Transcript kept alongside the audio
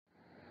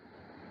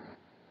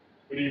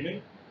Good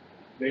evening,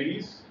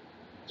 ladies,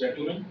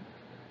 gentlemen,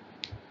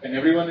 and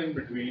everyone in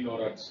between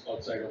or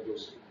outside of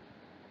those two.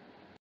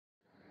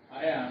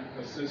 I am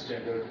a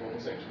cisgendered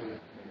homosexual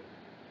male.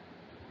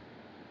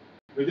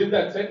 Within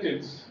that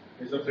sentence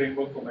is a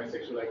framework for my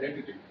sexual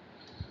identity,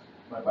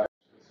 my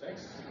biological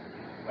sex,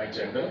 my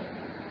gender,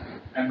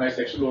 and my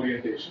sexual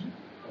orientation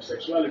or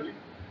sexuality.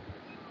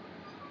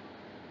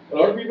 A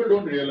lot of people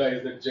don't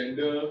realize that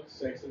gender,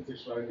 sex, and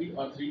sexuality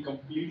are three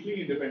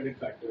completely independent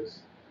factors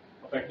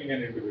affecting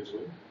an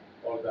individual,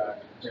 or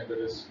that gender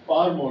is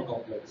far more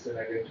complex than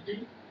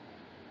identity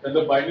than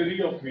the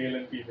binary of male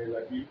and female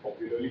that we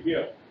popularly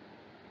hear.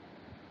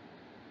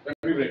 Let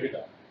me break it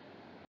down.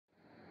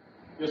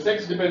 Your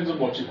sex depends on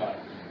what you have.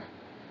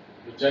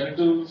 Your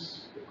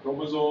genitals, your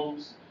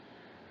chromosomes,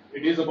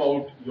 it is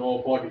about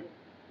your body.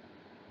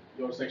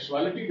 Your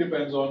sexuality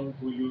depends on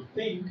who you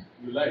think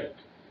you like,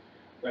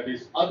 that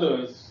is,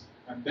 others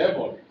and their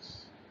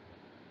bodies.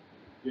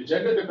 Your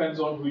gender depends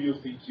on who you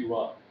think you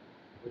are,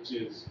 which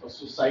is a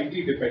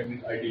society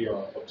dependent idea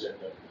of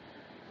gender.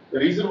 The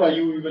reason why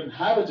you even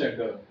have a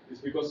gender is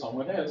because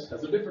someone else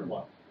has a different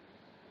one.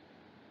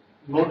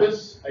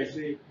 Notice I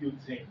say you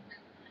think,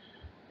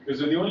 because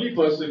you're the only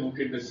person who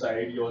can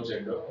decide your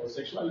gender or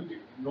sexuality.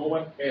 No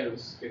one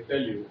else can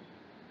tell you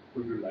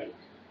who you like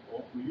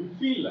or who you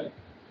feel like.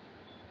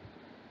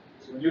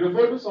 So when you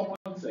refer to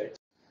someone's sex,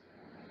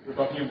 you're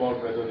talking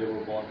about whether they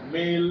were born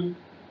male,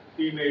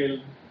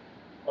 female,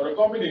 or a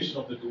combination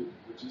of the two,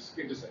 which is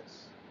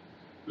intersex,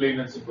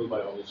 plain and simple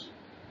biology,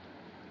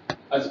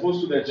 as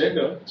opposed to their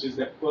gender, which is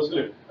their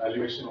personal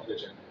evaluation of their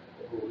gender,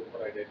 or role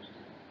or identity.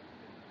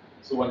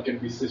 So one can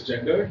be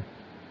cisgendered,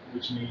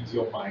 which means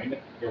your mind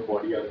and your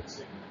body are the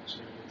same, which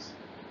means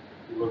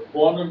you were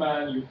born a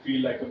man, you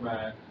feel like a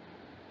man,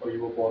 or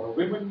you were born a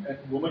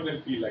woman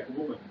and feel like a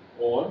woman,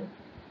 or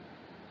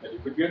that you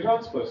could be a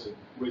trans person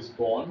who is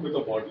born with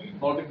a body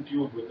not in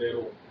tune with their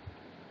own.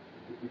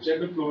 You could be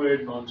gender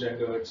fluid,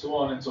 non-gendered, so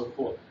on and so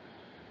forth.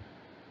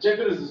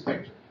 Gender is a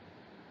spectrum.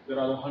 There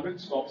are 100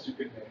 stops you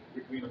can make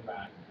between a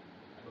man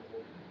and a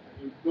woman,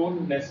 and you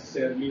don't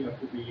necessarily have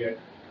to be at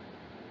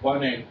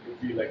one end to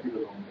feel like you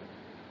belong there.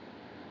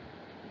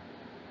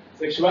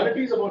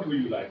 Sexuality is about who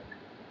you like,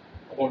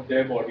 about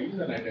their bodies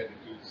and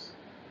identities.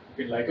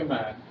 You can like a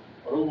man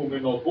or a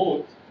woman or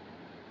both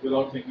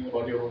without thinking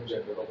about your own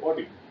gender or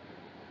body.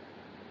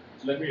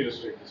 So let me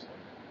illustrate this point.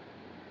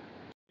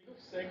 Think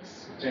of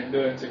sex,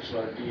 gender, and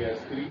sexuality as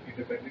three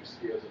independent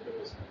spheres of your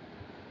personality.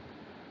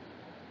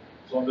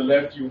 So on the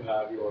left, you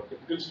have your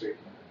typical straight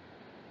man.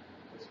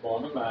 Is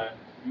born a man,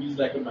 feels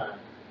like a man,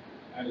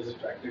 and is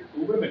attracted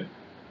to women.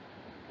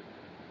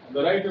 On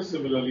the right is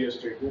similarly a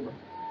straight woman.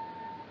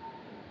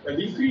 When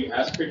these three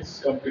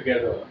aspects come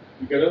together,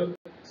 you get a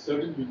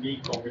certain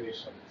unique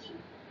combination of the three.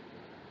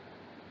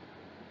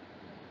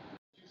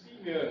 What you see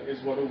here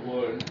is what a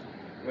world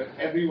where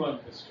everyone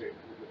is straight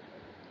would look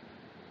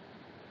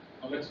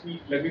like. Now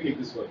let me take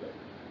this further.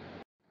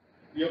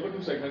 The upper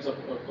two segments are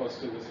of course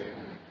still the same.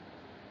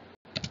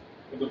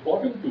 But the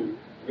bottom two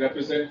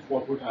represent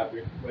what would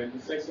happen when the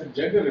sex and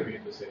gender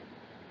remain the same.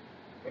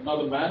 But now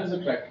the man is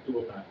attracted to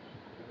a man,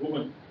 the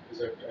woman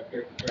is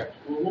attracted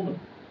to a woman.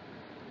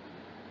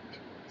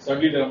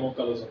 Suddenly there are more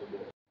colors on the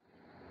board,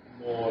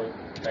 more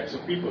types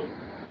of people.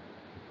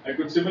 I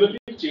could similarly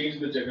change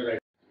the gender identity.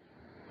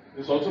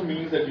 This also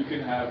means that you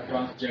can have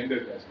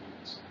transgendered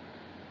lesbians,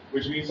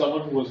 which means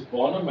someone who was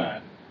born a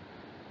man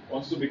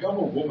wants to become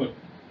a woman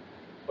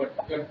but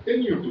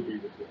continue to be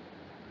with women.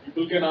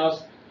 People can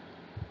ask,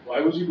 why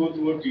would you go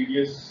through a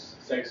tedious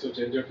sex or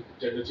gender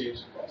change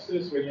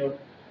process when you're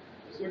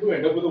just going to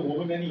end up with a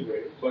woman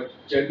anyway? But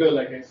gender,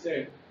 like I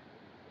said,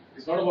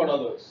 is not about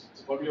others,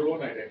 it's about your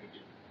own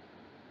identity.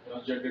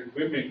 Transgendered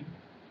women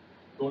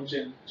don't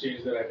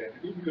change their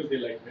identity because they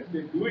like men,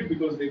 they do it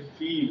because they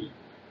feel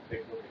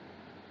like women.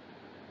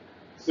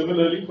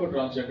 Similarly for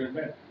transgendered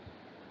men.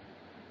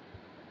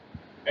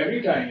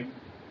 Every time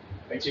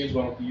I change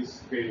one of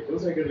these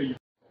variables, I get a unique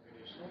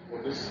combination of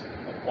what is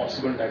a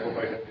possible type of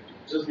identity.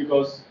 Just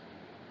because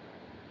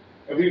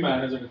every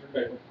man is a different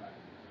type of man,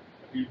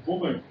 every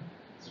woman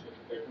is a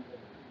different type of woman.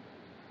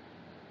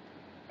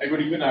 I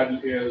could even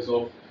add layers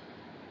of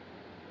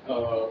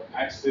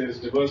access,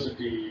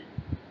 diversity.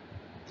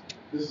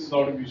 This is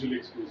not a mutually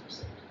exclusive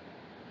set.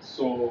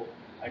 So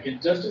I can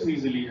just as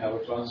easily have a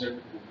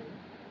transgender woman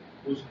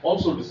who's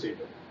also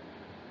disabled.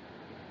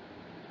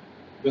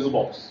 There's a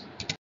box.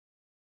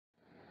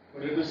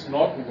 But it is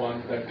not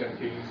one that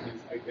contains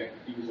these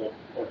identities of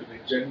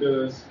alternate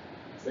genders,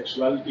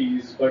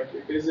 sexualities, but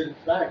it is in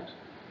fact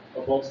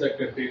a box that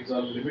contains a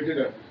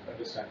limited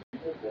understanding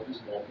of what is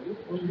normal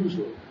or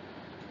usual.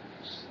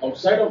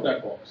 Outside of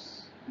that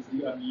box is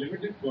the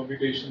unlimited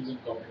permutations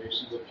and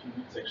combinations of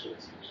human sexual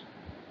expression,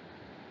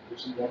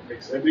 which is what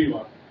makes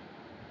everyone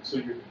so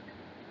unique.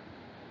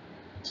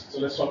 So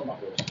let's talk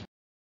numbers.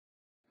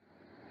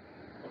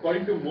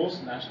 According to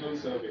most national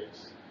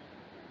surveys,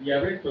 the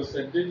average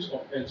percentage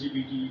of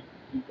LGBTQ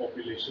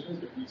population is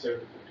between 7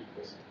 to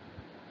 15%.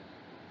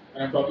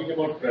 And I'm talking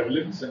about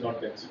prevalence and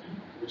not density,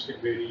 which can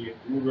vary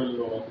in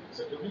rural or urban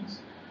settlements.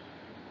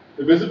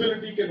 The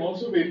visibility can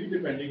also vary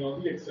depending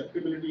on the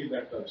acceptability in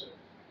that culture.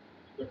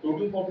 The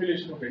total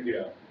population of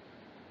India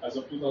as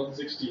of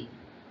 2016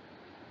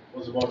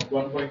 was about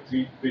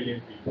 1.3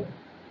 billion people.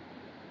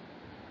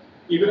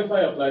 Even if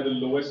I apply the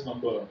lowest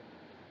number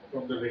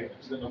from the range,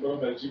 the number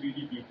of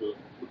LGBT people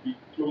would be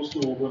close to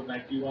over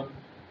 91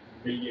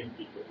 million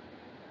people.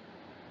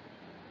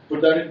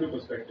 Put that into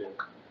perspective.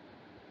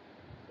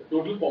 The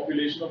total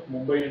population of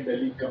Mumbai and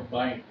Delhi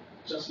combined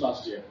just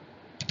last year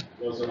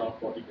was around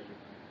 40 million.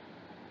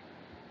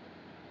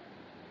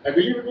 I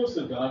believe it was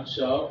Siddhant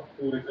Shah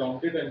who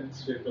recounted an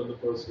incident on the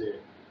first day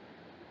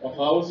of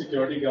how a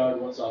security guard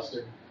once asked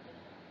him,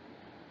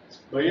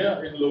 भैया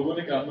इन लोगों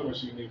ने कान में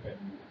machine नहीं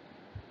पहनी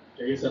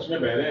क्या ये सच में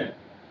बहरे हैं?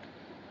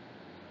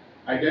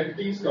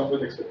 Identities come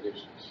with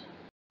expectations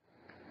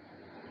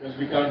because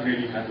we can't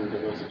really handle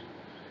diversity.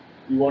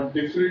 We want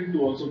different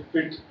to also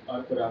fit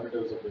our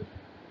parameters of it.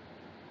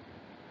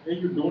 Hey,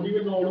 you don't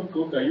even know how to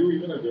cook. Are you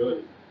even a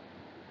girl?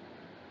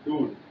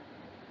 Dude,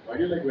 why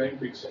do you like wearing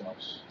pink so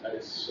much? That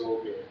is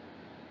so gay.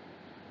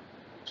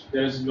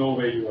 There is no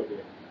way you are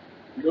gay.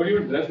 You don't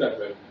even dress that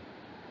well.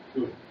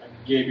 Dude, I'm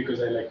gay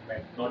because I like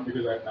men, not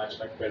because I match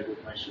my belt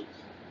with my shoes.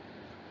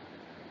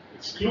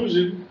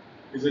 Exclusion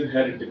is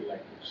inherent in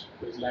language,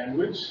 because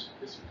language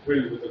is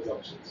filled with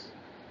assumptions.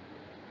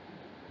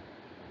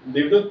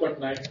 Devdutt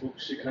Patnaik's book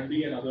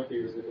Shikhandi and Other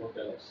Tales They Don't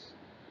Tell Us.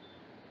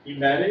 He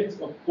narrates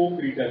a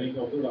folk retelling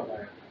of the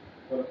Ramayana,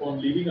 where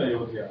upon leaving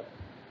Ayodhya,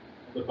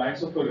 on the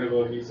banks of a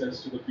river, he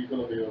says to the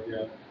people of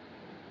Ayodhya,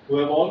 who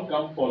have all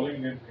come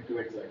following him into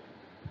exile,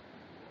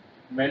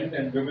 men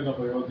and women of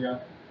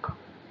Ayodhya,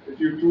 if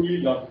you truly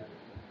love me,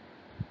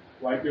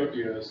 wipe your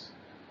tears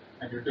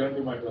and return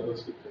to my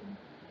brother's kingdom.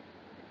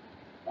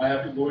 I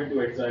have to go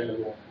into exile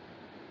alone.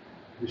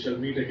 We shall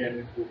meet again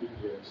in 14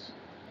 years.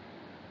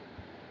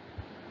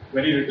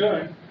 When he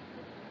returned,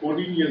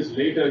 14 years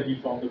later, he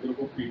found a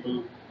group of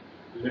people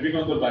living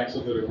on the banks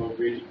of the river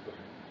waiting for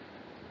him.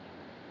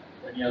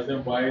 When he asked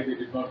them why they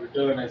did not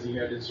return as he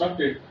had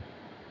instructed,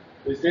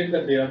 they said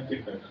that they are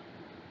kindred,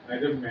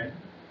 neither men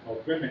nor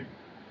women.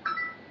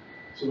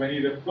 So when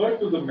he referred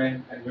to the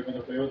men and women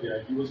of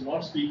Ayodhya, he was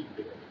not speaking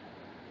to them.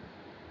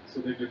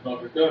 So they did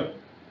not return.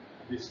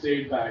 They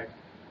stayed back,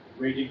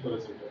 waiting for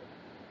his return.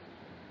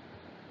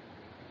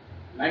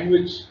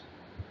 Language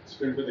is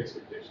filled with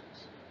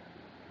expectations.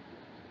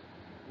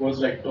 Words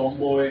like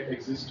tomboy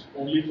exist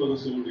only for the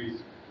sole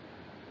reason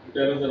to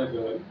tell us that a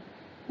girl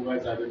who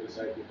has either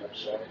decided to have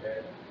short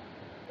hair,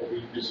 or be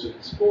interested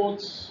in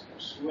sports,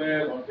 or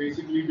swear, or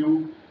basically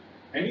do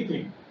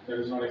anything that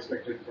is not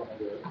expected from a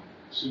girl,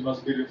 she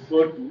must be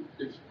referred to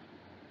differently.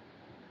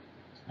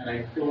 And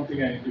I don't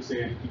think I need to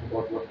say anything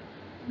about what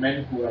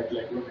men who act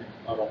like women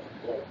are often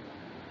called.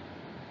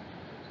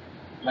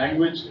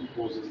 Language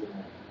imposes the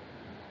norm.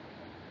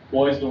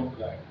 Boys don't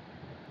cry.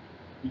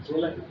 We throw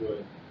like a girl.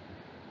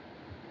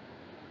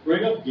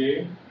 Growing up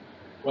gay,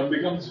 one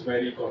becomes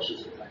very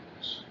cautious with language.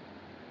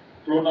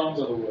 Pronouns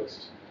are the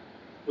worst.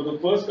 For the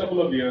first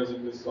couple of years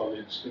in this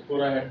college,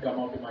 before I had come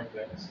out to my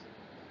friends,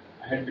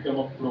 I had become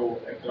a pro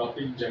at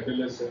drafting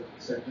genderless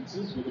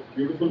sentences with a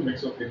beautiful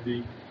mix of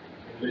Hindi,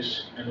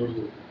 English, and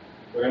Urdu,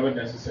 wherever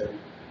necessary,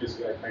 to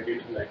describe my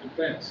dating life to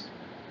friends.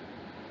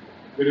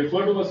 We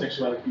refer to our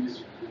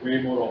sexualities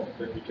way more often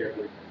than we care to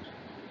admit,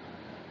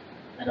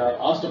 and are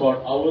asked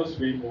about ours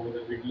way more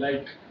than we'd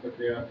like, but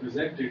they are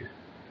presented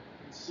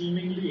in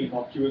seemingly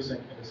innocuous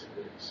and innocent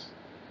ways.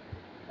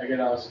 I get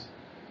asked,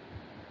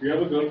 do you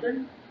have a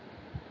girlfriend?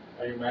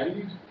 Are you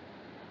married?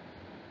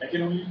 I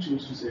can only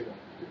choose to say no,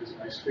 because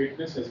my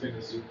straightness has been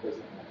assumed as a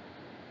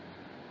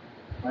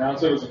no. My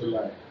answer isn't a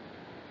lie.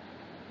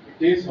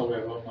 It is,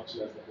 however, much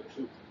less than the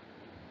truth.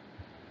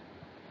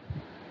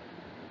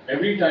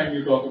 Every time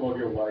you talk about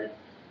your wife,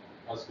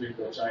 husband,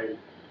 or child,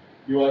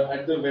 you are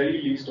at the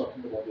very least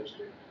talking about your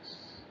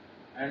straightness.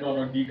 And on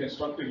a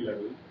deconstructed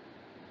level,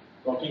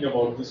 talking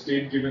about the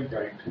state-given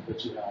right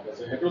that you have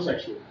as a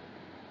heterosexual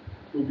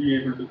to be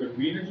able to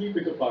conveniently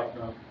pick a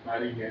partner,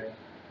 marry him,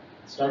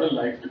 start a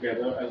life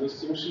together as a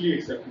socially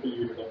acceptable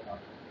unit of family.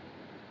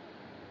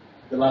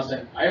 The last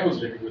time I was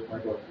living with my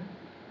girlfriend,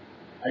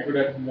 I could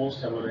at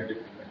most have a rented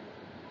agreement.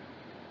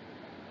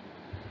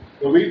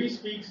 The way we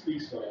speak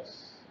speaks for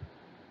us.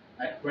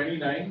 At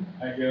 29,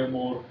 I hear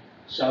more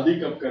 "Shadi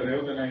kab kar rahe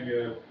ho" than I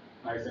hear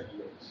highs and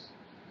lows.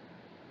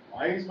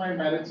 Why is my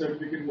marriage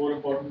certificate more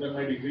important than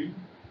my degree?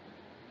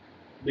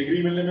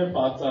 Degree मिलने में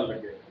 5 साल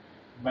लग गए.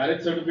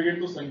 Marriage certificate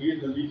तो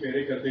संगीत हल्दी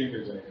फेरे करते ही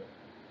मिल जाएगा.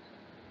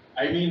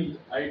 I mean,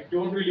 I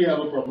don't really have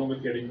a problem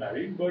with getting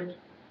married, but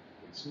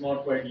it's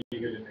not quite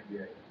legal in India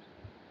yet.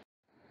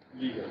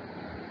 Legal.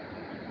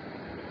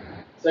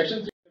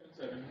 Section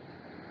 377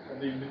 of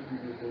the Indian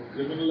Penal Code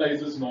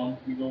criminalizes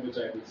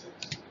non-pedovaginal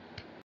sex.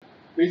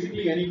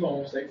 Basically, any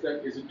form of sex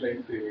that isn't trying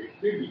to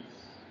create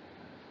babies.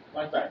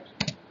 Fun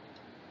fact.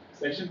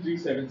 Section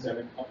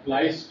 377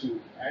 applies to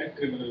and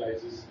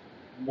criminalizes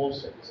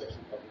most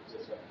heterosexual couples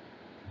as well.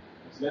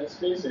 So let's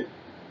face it,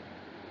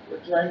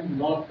 We're trying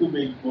not to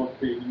make both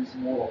babies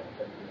more often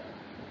than we are.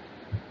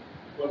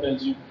 But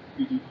LGBT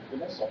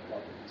people are soft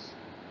targets.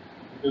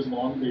 Because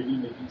non-baby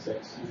making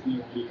sex is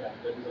the only kind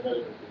that is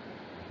available to them.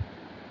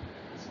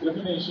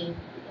 Discrimination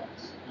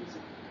becomes easy.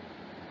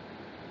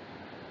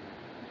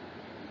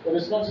 But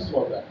it's not just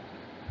about that.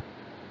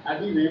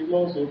 Anti-rape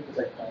laws don't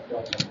protect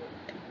transgender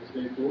because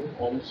they don't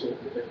also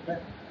protect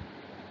men.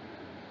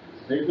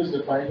 Rape is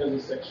defined as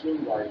a sexual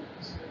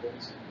violence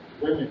against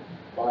women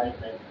by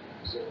men.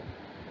 So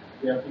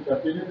they have to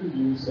continue to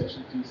use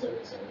Section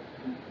 377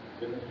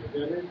 to eliminate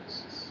their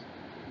rapists,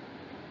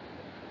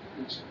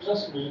 which,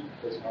 trust me,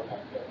 does not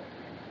happen.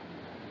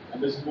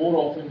 And is more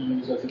often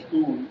used as a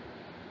tool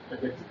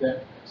against them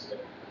instead.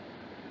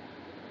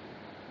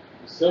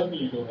 We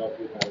certainly don't have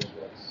gay marriage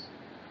laws.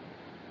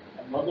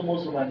 I'm not the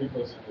most romantic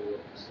person in the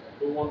world, so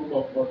I don't want to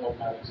talk about how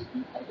marriage is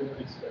the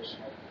ultimate expression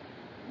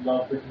of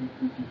love between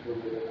two people,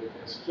 whether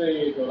they're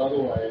straight or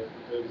otherwise,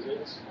 because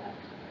it's not.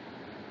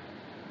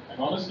 And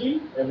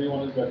honestly,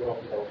 everyone is better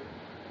off without it.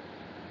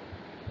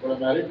 But a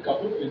married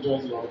couple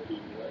enjoys a lot of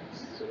legal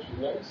rights, social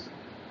rights.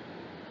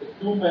 The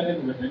two men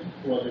and women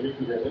who are living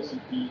together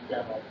simply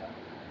cannot have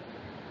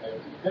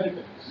like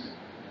inheritance.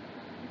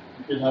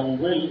 You can have a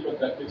will, but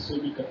that can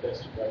still be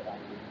contested by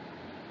family.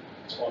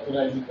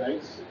 Authorizing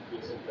rights in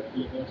case of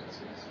medical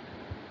emergencies,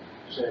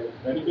 sharing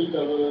medical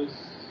covers,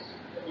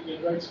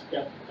 getting rights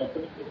to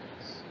company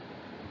payments.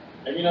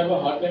 I mean, I have a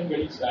hard time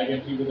getting stag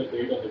entry with a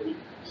date on the week.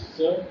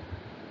 Sir,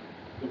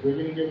 the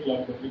women in your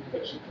club don't need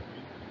protection from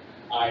me.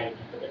 I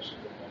need protection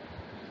from them.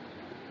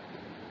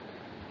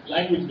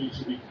 Language needs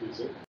to be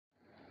inclusive,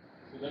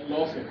 so that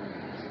laws can be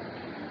inclusive.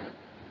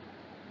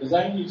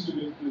 Design needs to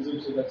be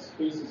inclusive so that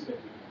spaces can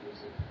be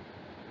inclusive.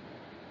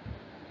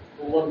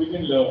 From what we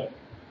can learn,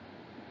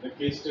 the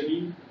case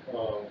study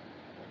of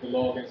the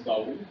law against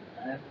dowry,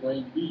 and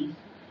while beef,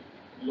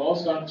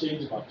 laws can't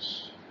change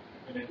much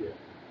in India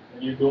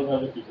when you don't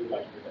have the people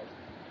backing it up.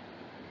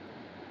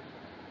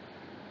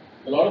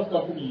 A lot of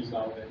companies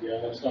now in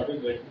India have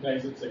started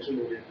recognizing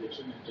sexual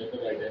orientation and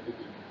gender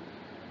identity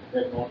in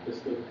their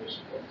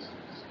non-discrimination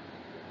policies.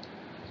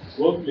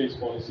 Workplace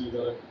policies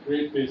are a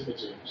great place for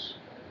change.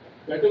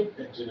 Better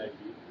engine, I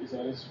feel, is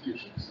our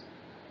institutions.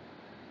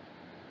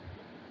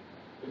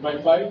 In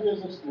my 5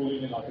 years of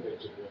schooling in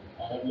architecture,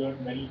 I have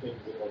learned many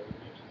things about the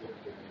makings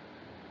of building.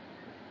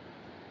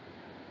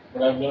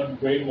 But I've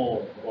learned way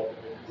more about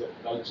the makings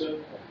of culture,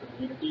 of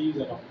communities,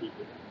 and of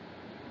people.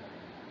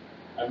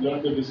 I've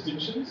learned the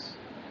distinctions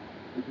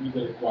between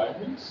the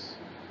requirements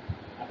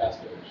and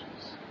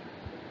aspirations,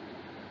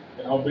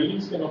 and how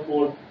buildings can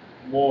afford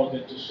more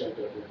than just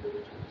shelter to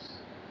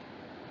individuals.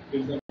 It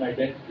gives them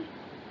identity,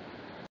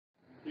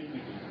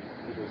 dignity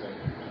to those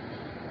identities.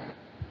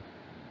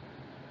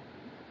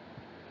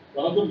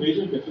 One of the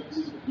major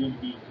differences between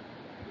me,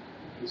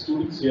 the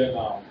students here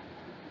now,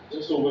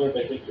 just over a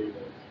decade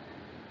later,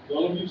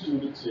 all of you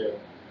students here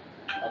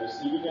are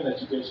receiving an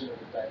education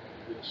at a time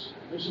in which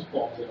admission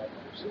forms in our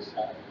colleges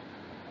have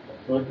a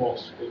third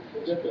box to take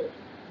for gender.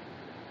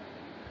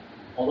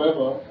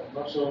 However, I'm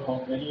not sure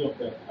how many of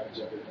them have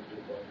gender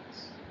neutral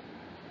toilets.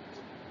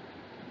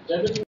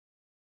 Gender neutral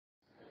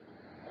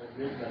are a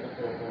great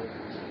metaphor for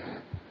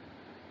inclusion.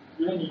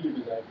 You don't need to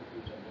design for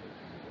two genders,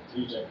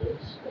 three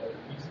genders, or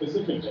any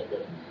specific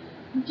gender.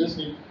 You just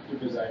need to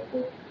design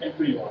for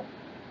everyone,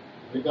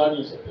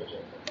 regardless of their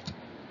gender.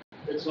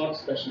 It's not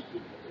special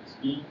treatment, it's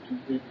being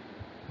treated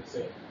the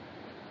same.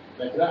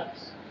 Like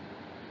ramps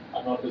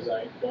are not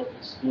designed for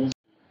exclusive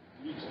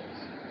features.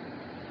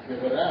 If you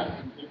have a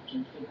ramp, you can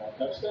choose to not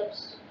have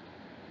steps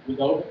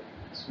without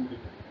excluding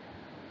it.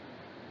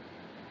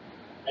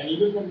 And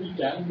even when we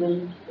can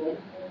build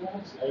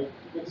ramps, I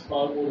think it's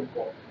far more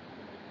important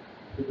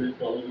to build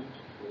tolerant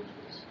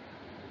individuals.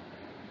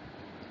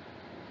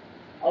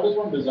 How does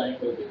one design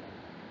for a day?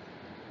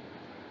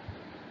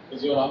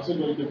 Is your answer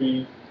going to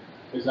be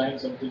design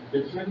something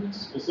different,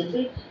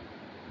 specific,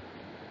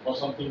 or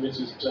something which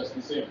is just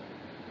the same?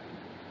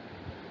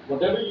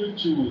 Whatever you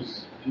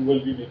choose, you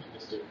will be making a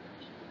statement.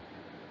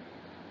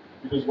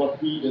 Because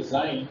what we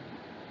design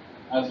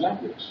as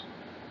language.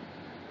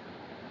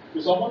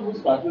 To someone who's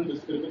battled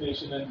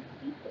discrimination and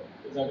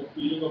is at a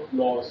feeling of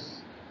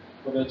loss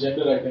for their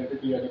gender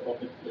identity at a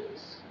public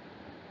place,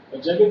 a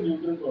gender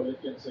neutral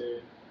toilet can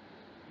say,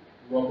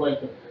 "You are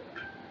welcome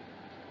here.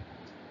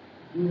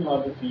 You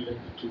have the freedom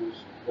to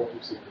choose what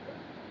you say to them,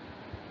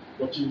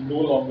 but you no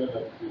longer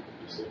have the freedom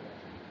to say nothing."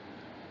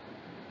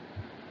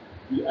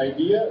 The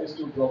idea is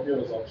to drop your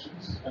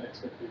assumptions and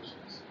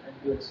expectations and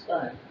to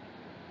expand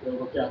your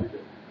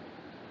vocabulary,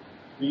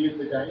 be it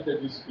the kind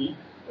that you speak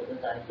or the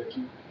kind that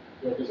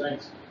your design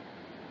speak.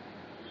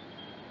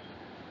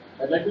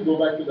 I'd like to go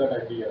back to that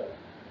idea.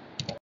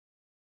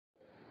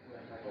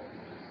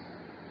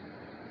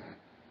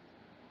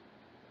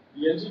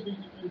 The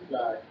LGBTQ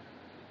flag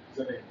is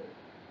a rainbow.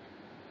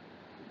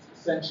 It's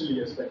essentially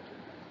a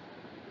spectrum.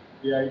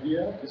 The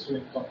idea is to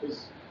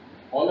encompass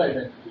all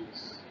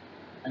identities,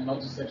 and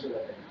not just sexual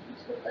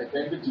identities, but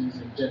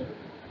identities in general.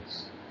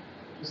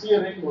 If you see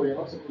a rainbow, you're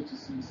not supposed to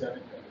see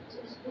 7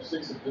 colors, or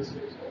 6 in this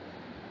case.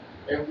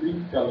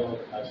 every color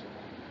as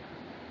one.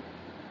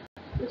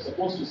 You're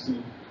supposed to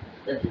see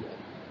everyone.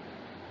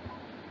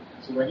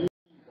 So when you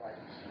see white,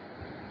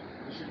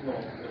 you should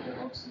know that you're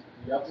not seeing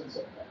the absence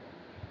of color,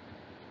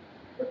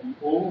 but the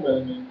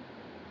overwhelming,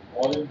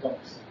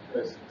 all-encompassing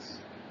presence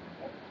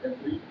of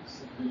every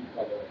single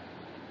color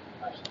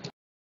as one.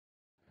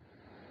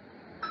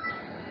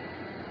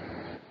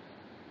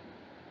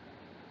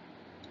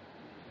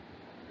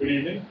 Good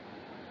evening,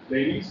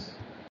 ladies,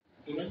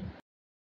 gentlemen.